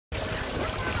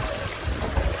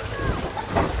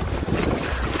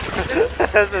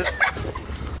Alright,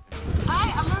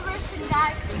 I'm reversing,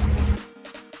 guys.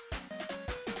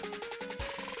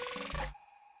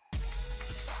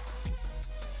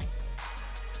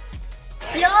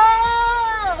 Yo!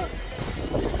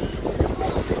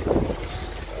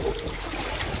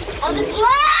 On this one!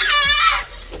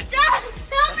 John,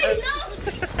 help me, no!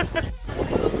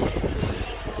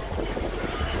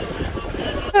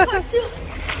 Part two.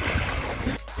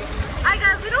 Alright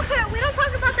guys, we don't care. We don't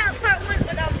talk about that part one,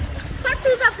 but part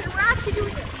two's up here. We're actually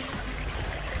doing it.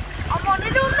 I'm on a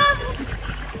new level.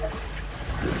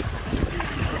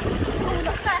 Hold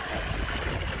up back.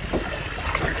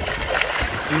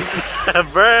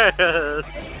 Bruh.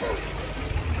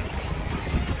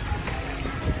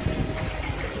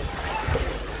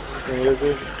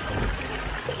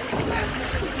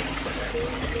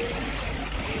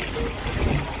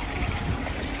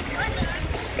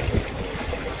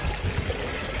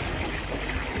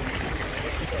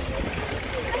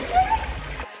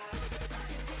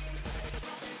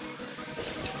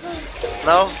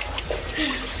 No?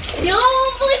 Yo,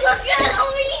 please look good,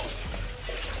 homie.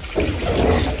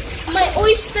 My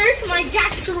oysters, my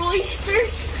Jack's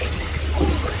oysters.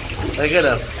 Look at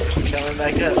him. Coming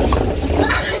back up.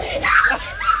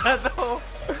 No.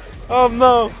 Oh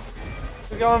no.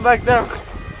 He's going back down.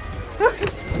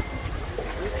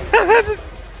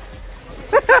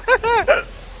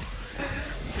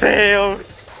 Failed. It's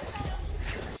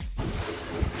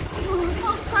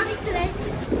so sunny today.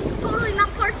 Totally not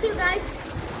part two, guys.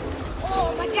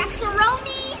 Oh, my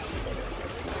Jacksaronies.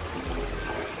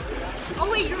 Oh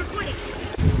wait, you're recording.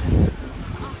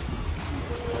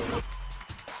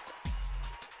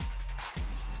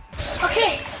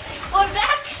 Okay, we're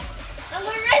back and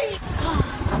we're ready. Oh!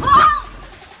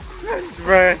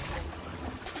 Bruh.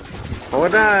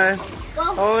 Hold on.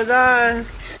 Well, Hold on.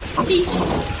 peace.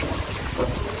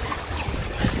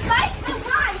 Sight and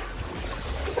light.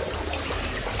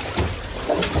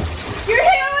 You're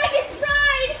here like it's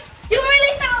pride. You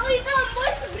really thought we done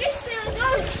what's this still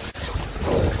going?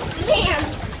 Man,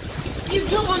 you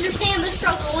don't understand the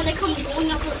struggle when it comes to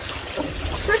going up this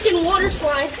freaking water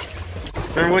slide.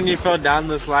 Remember when you fell down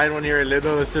the slide when you were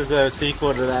little? This is a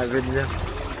sequel to that video.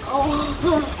 Oh.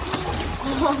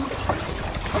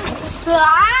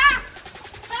 Ah!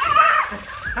 Ah!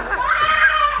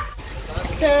 Ah!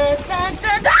 Da, da,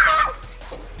 da, da! Ah!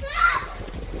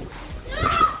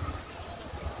 Ah!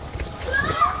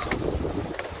 Ah!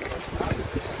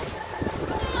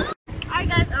 Alright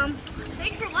guys,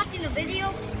 thanks for watching the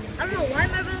video. I don't know why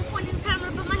my brother's pointing the camera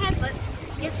above my head, but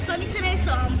it's sunny today,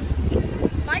 so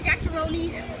my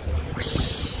Jacksaronies